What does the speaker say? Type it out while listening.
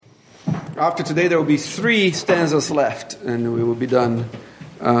After today, there will be 3 stanzas left, and we will be done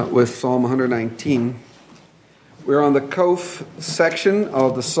with Psalm 119. We're on the Kof section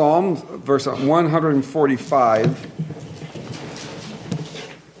of the Psalm, verse 145.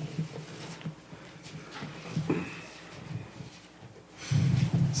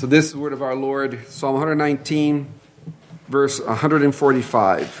 So this is the word of our Lord, Psalm 119, verse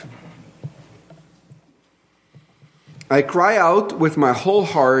 145. I cry out with my whole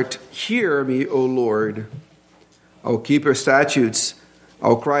heart, hear me, O Lord. I'll keep your statutes.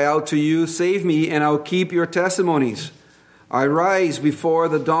 I'll cry out to you, save me, and I'll keep your testimonies. I rise before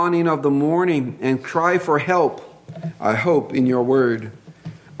the dawning of the morning and cry for help. I hope in your word.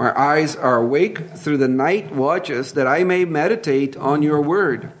 My eyes are awake through the night watches that I may meditate on your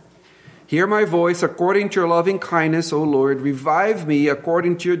word. Hear my voice according to your loving kindness, O Lord. Revive me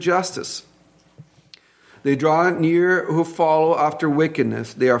according to your justice. They draw near who follow after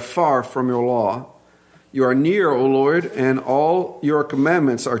wickedness. They are far from your law. You are near, O Lord, and all your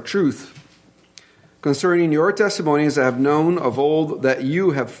commandments are truth. Concerning your testimonies, I have known of old that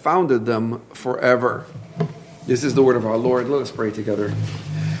you have founded them forever. This is the word of our Lord. Let us pray together.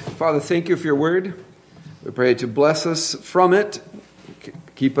 Father, thank you for your word. We pray to bless us from it.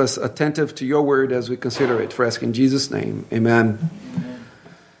 Keep us attentive to your word as we consider it. For asking in Jesus' name, amen.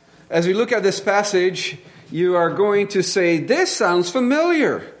 As we look at this passage, you are going to say, this sounds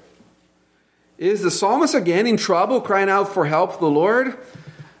familiar. Is the psalmist again in trouble, crying out for help from the Lord?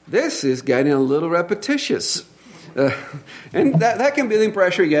 This is getting a little repetitious. And that can be the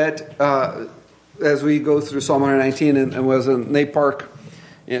impression you get as we go through Psalm 119 and was in Nate Park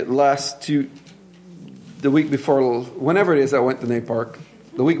the week before, whenever it is I went to Nate Park,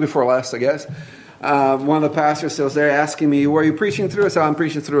 the week before last, I guess. One of the pastors was there asking me, were you preaching through? I said, I'm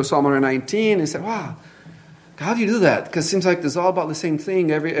preaching through Psalm 119. And he said, wow, how do you do that? Because it seems like it's all about the same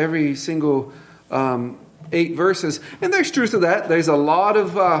thing, every single 8 verses. And there's truth to that. There's a lot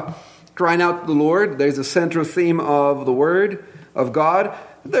of crying out to the Lord. There's a central theme of the Word of God.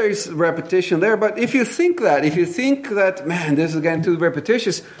 There's repetition there. But if you think that, man, this is getting too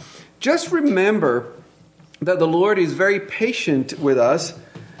repetitious, just remember that the Lord is very patient with us.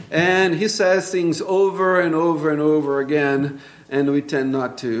 And he says things over and over and over again, and we tend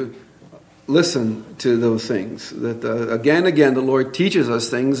not to listen to those things. That again and again the Lord teaches us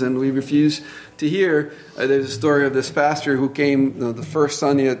things, and we refuse to hear. There's a story of this pastor who came the first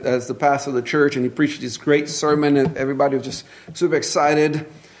Sunday as the pastor of the church, and he preached this great sermon, and everybody was just super excited.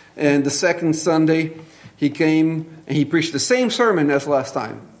 And the second Sunday, he came and he preached the same sermon as last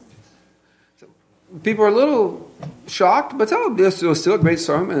time. So people are a little shocked, but this was still a great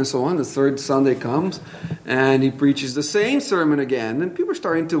sermon and so on. The third Sunday comes, and he preaches the same sermon again, and people are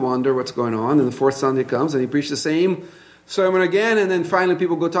starting to wonder what's going on. And the fourth Sunday comes, and he preaches the same sermon again, and then finally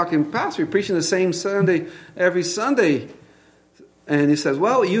people go talking, Pastor, you're preaching the same Sunday every Sunday. And he says,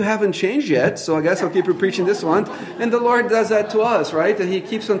 well, you haven't changed yet, so I guess I'll keep preaching this one. And the Lord does that to us, right? And he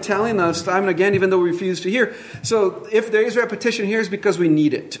keeps on telling us time and again, even though we refuse to hear. So if there is repetition here, it's because we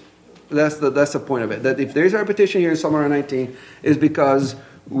need it. That's the point of it. That if there's repetition here in Psalm 119, is because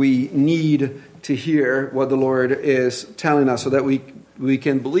we need to hear what the Lord is telling us so that we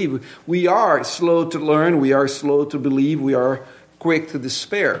can believe. We are slow to learn. We are slow to believe. We are quick to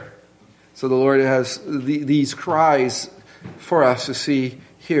despair. So the Lord has these cries for us to see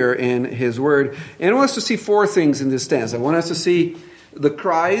here in His Word. And I want us to see 4 things in this stanza. I want us to see the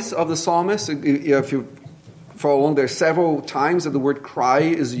cries of the psalmist. If you follow along, there are several times that the word cry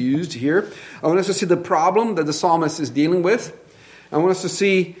is used here. I want us to see the problem that the psalmist is dealing with. I want us to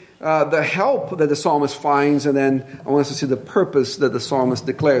see the help that the psalmist finds, and then I want us to see the purpose that the psalmist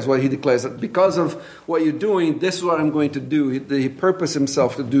declares. What he declares, that because of what you're doing, this is what I'm going to do. He purposed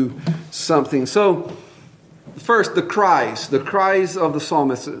himself to do something. So, first, the cries of the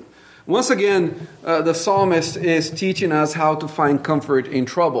psalmist. Once again, the psalmist is teaching us how to find comfort in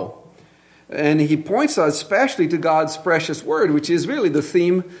trouble. And he points us especially to God's precious word, which is really the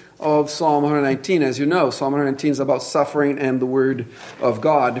theme of Psalm 119. As you know, Psalm 119 is about suffering and the word of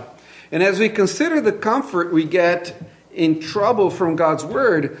God. And as we consider the comfort we get in trouble from God's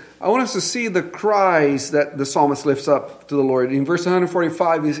word, I want us to see the cries that the psalmist lifts up to the Lord. In verse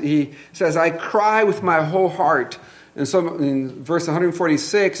 145, he says, I cry with my whole heart. And so in verse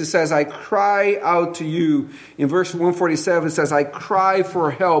 146, it says, I cry out to you. In verse 147, it says, I cry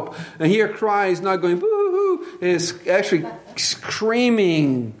for help. And here, cry is not going boo-hoo. It's actually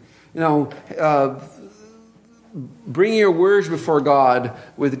screaming, bringing your words before God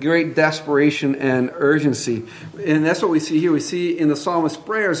with great desperation and urgency. And that's what we see here. We see in the psalmist's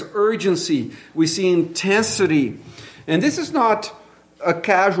prayers urgency. We see intensity. And this is not a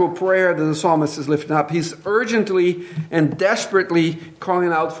casual prayer that the psalmist is lifting up. He's urgently and desperately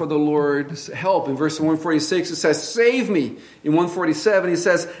calling out for the Lord's help. In verse 146, it says, save me. In 147, he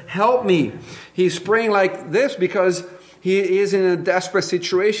says, help me. He's praying like this because he is in a desperate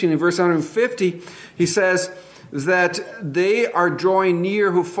situation. In verse 150, he says that they are drawing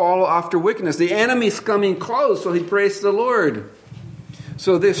near who follow after wickedness. The enemy is coming close, so he prays to the Lord.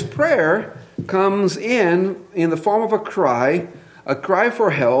 So this prayer comes in the form of a cry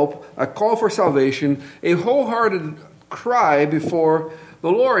for help, a call for salvation, a wholehearted cry before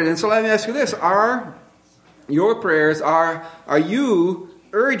the Lord. And so let me ask you this. Are your prayers, are you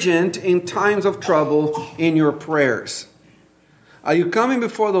urgent in times of trouble in your prayers? Are you coming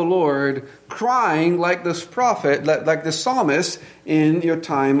before the Lord crying like this prophet, like the psalmist in your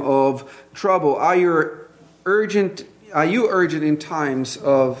time of trouble? Are you urgent in times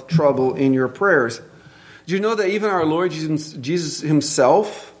of trouble in your prayers? Do you know that even our Lord Jesus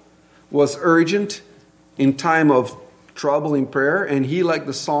himself was urgent in time of trouble in prayer? And he, like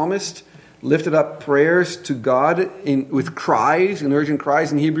the psalmist, lifted up prayers to God with cries and urgent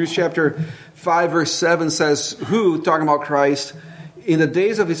cries. In Hebrews chapter 5 verse 7 says, who, talking about Christ, in the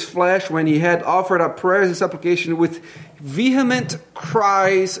days of his flesh, when he had offered up prayers and supplication with vehement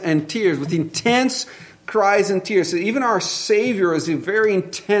cries and tears, with intense cries and tears. So even our Savior is very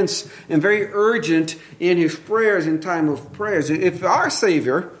intense and very urgent in his prayers in time of prayers. If our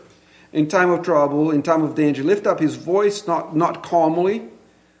Savior, in time of trouble, in time of danger, lift up his voice, not calmly,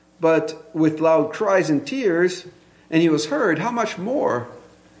 but with loud cries and tears, and he was heard, how much more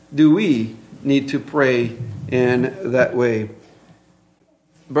do we need to pray in that way?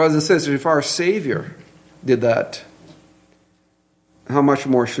 Brothers and sisters, if our Savior did that, how much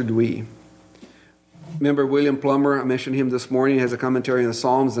more should we? Remember William Plummer, I mentioned him this morning, he has a commentary on the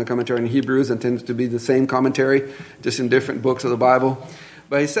Psalms and a commentary on Hebrews, and tends to be the same commentary, just in different books of the Bible.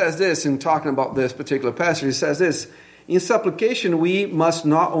 But he says this, in talking about this particular passage, he says this, in supplication we must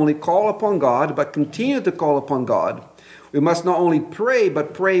not only call upon God, but continue to call upon God. We must not only pray,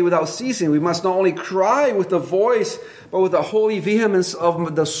 but pray without ceasing. We must not only cry with the voice, but with the holy vehemence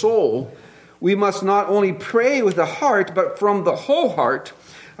of the soul. We must not only pray with the heart, but from the whole heart.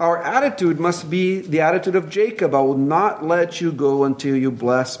 Our attitude must be the attitude of Jacob. I will not let you go until you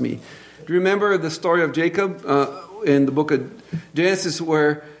bless me. Do you remember the story of Jacob in the book of Genesis,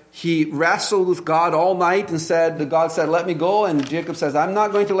 where he wrestled with God all night and God said, let me go. And Jacob says, I'm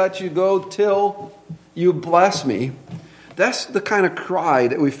not going to let you go till you bless me. That's the kind of cry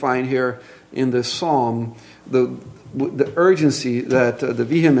that we find here in this psalm, the urgency, the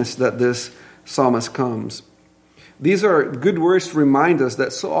vehemence that this psalmist comes. These are good words to remind us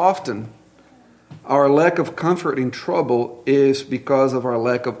that so often our lack of comfort in trouble is because of our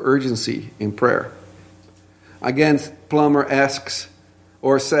lack of urgency in prayer. Again, Plummer asks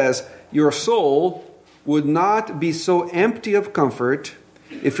or says, your soul would not be so empty of comfort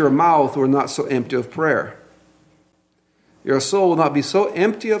if your mouth were not so empty of prayer. Your soul will not be so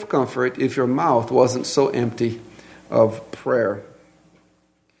empty of comfort if your mouth wasn't so empty of prayer.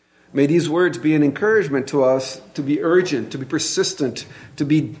 May these words be an encouragement to us to be urgent, to be persistent, to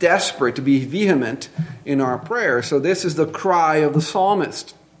be desperate, to be vehement in our prayer. So this is the cry of the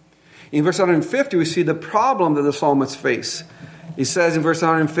psalmist. In verse 150, we see the problem that the psalmist face. He says in verse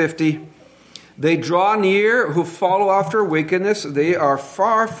 150, they draw near who follow after wickedness. They are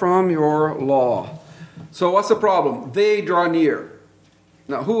far from your law. So what's the problem? They draw near.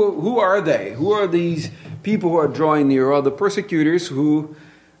 Now, who are they? Who are these people who are drawing near? Well, the persecutors who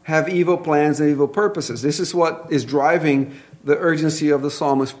have evil plans and evil purposes. This is what is driving the urgency of the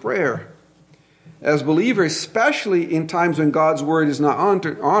psalmist's prayer. As believers, especially in times when God's word is not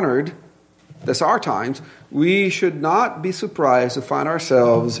honored, that's our times, we should not be surprised to find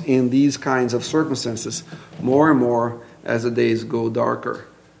ourselves in these kinds of circumstances more and more as the days go darker.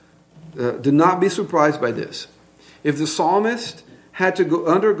 Do not be surprised by this. If the psalmist had to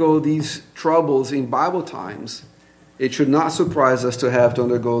undergo these troubles in Bible times, it should not surprise us to have to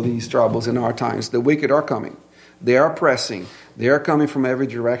undergo these troubles in our times. The wicked are coming. They are pressing. They are coming from every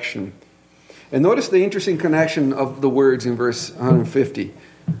direction. And notice the interesting connection of the words in verse 150.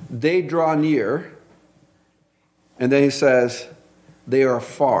 They draw near, and then he says, they are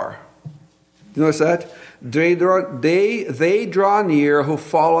far. You notice that? They draw near who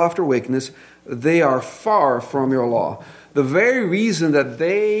follow after wickedness. They are far from your law. The very reason that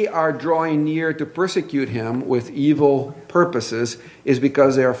they are drawing near to persecute him with evil purposes is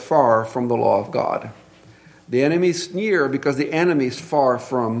because they are far from the law of God. The enemy is near because the enemy is far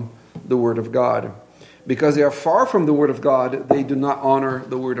from the word of God. Because they are far from the word of God, they do not honor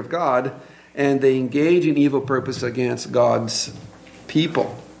the word of God, and they engage in evil purpose against God's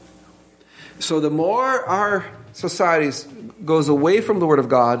people. So the more our society goes away from the Word of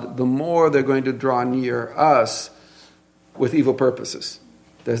God, the more they're going to draw near us with evil purposes.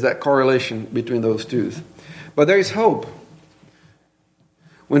 There's that correlation between those two. But there is hope.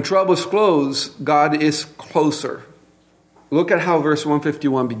 When troubles close, God is closer. Look at how verse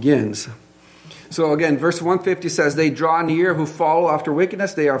 151 begins. So again, verse 150 says, they draw near who follow after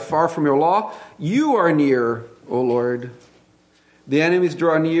wickedness. They are far from your law. You are near, O Lord. The enemies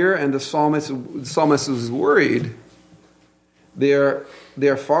draw near, and the psalmist is worried. They are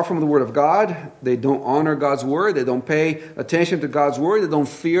far from the word of God. They don't honor God's word. They don't pay attention to God's word. They don't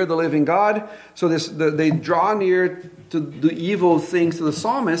fear the living God. So they draw near to do evil things to the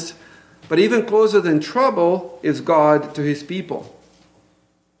psalmist. But even closer than trouble is God to his people.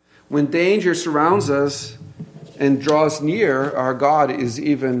 When danger surrounds us and draws near, our God is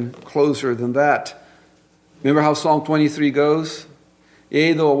even closer than that. Remember how Psalm 23 goes?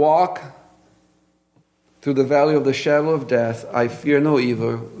 Yea, though I walk through the valley of the shadow of death, I fear no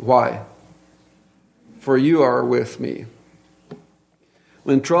evil. Why? For you are with me.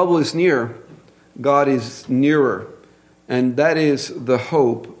 When trouble is near, God is nearer. And that is the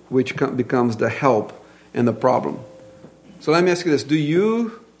hope which becomes the help in the problem. So let me ask you this. Do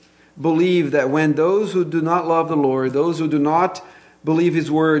you believe that when those who do not love the Lord, those who do not believe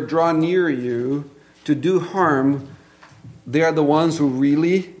his word, draw near you to do harm, they are the ones who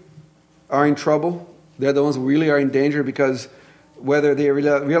really are in trouble? They're the ones who really are in danger because whether they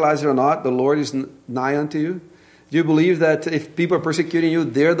realize it or not, the Lord is nigh unto you? Do you believe that if people are persecuting you,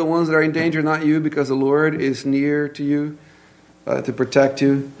 they're the ones that are in danger, not you, because the Lord is near to you to protect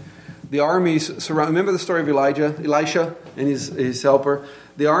you? The armies surround. Remember the story of Elisha and his helper?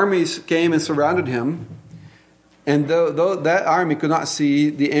 The armies came and surrounded him, and though that army could not see,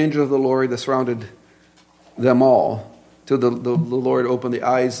 the angel of the Lord that surrounded them all, till the Lord opened the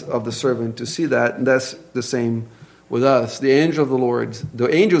eyes of the servant to see that. And that's the same with us. The angels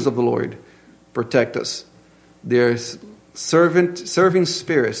of the Lord protect us. They're serving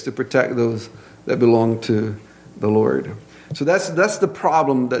spirits to protect those that belong to the Lord. So that's the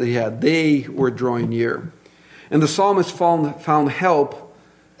problem that he had. They were drawing near. And the psalmist found help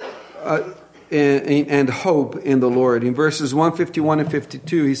and hope in the Lord. In verses 151 and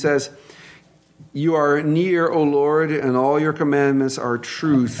 52, he says, you are near, O Lord, and all your commandments are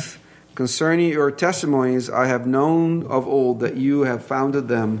truth. Concerning your testimonies, I have known of old that you have founded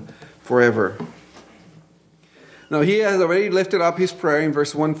them forever. Now, he has already lifted up his prayer in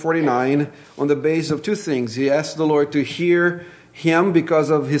verse 149 on the basis of two things. He asked the Lord to hear him because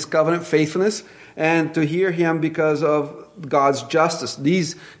of his covenant faithfulness, and to hear him because of God's justice.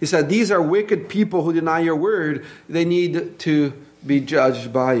 He said, these are wicked people who deny your word. They need to be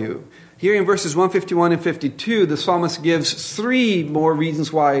judged by you. Here in verses 151 and 52, the psalmist gives three more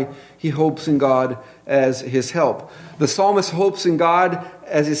reasons why he hopes in God as his help. The psalmist hopes in God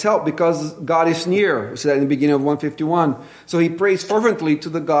as his help because God is near. We said that in the beginning of 151. So he prays fervently to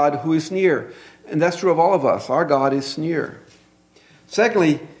the God who is near. And that's true of all of us. Our God is near.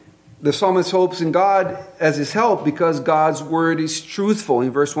 Secondly, the psalmist hopes in God as his help because God's word is truthful. In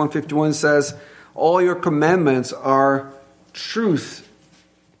verse 151 it says, all your commandments are truth.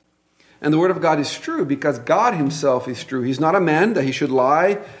 And the word of God is true because God himself is true. He's not a man that he should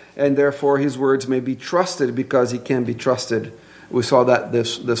lie, and therefore his words may be trusted because he can be trusted. We saw that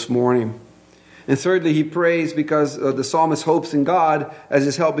this morning. And thirdly, he prays because the psalmist hopes in God as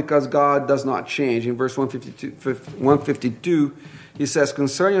his help because God does not change. In verse 152, he says,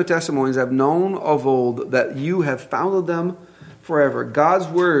 concerning your testimonies, I've known of old that you have founded them forever. God's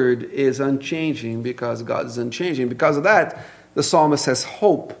word is unchanging because God is unchanging. Because of that, the psalmist has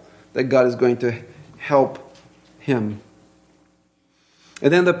hope that God is going to help him.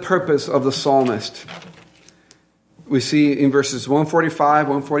 And then the purpose of the psalmist. We see in verses 145,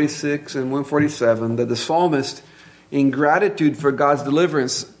 146, and 147 that the psalmist, in gratitude for God's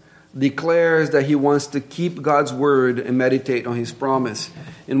deliverance, declares that he wants to keep God's word and meditate on his promise.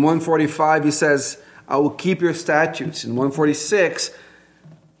 In 145, he says, I will keep your statutes. In 146,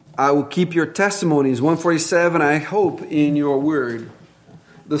 I will keep your testimonies. 147, I hope in your word.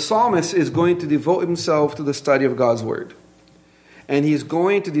 The psalmist is going to devote himself to the study of God's word. And he's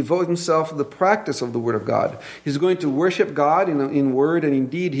going to devote himself to the practice of the word of God. He's going to worship God in word and in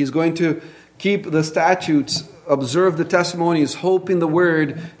deed. He's going to keep the statutes, observe the testimonies, hope in the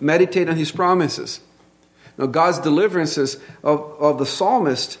word, meditate on his promises. Now, God's deliverances of the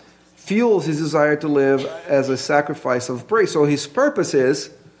psalmist fuels his desire to live as a sacrifice of praise. So his purpose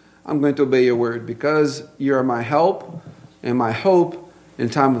is, I'm going to obey your word because you are my help and my hope in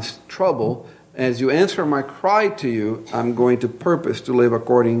time of trouble, As you answer my cry to you, I'm going to purpose to live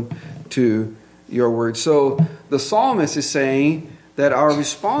according to your word. So the psalmist is saying that our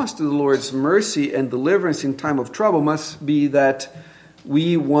response to the Lord's mercy and deliverance in time of trouble must be that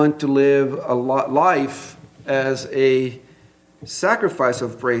we want to live a life as a sacrifice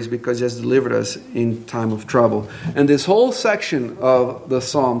of praise because he has delivered us in time of trouble. And this whole section of the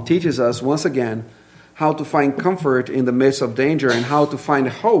psalm teaches us once again how to find comfort in the midst of danger and how to find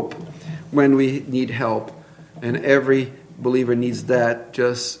hope when we need help. And every believer needs that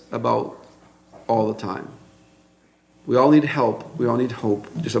just about all the time. We all need help. We all need hope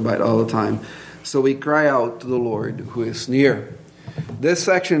just about all the time. So we cry out to the Lord who is near. This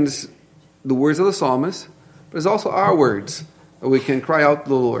section's the words of the psalmist, but it's also our words. We can cry out to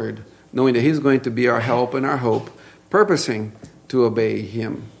the Lord, knowing that he's going to be our help and our hope, purposing to obey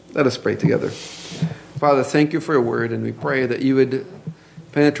him. Let us pray together. Father, thank you for your word, and we pray that you would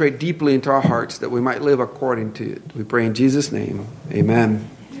penetrate deeply into our hearts, that we might live according to it. We pray in Jesus' name. Amen.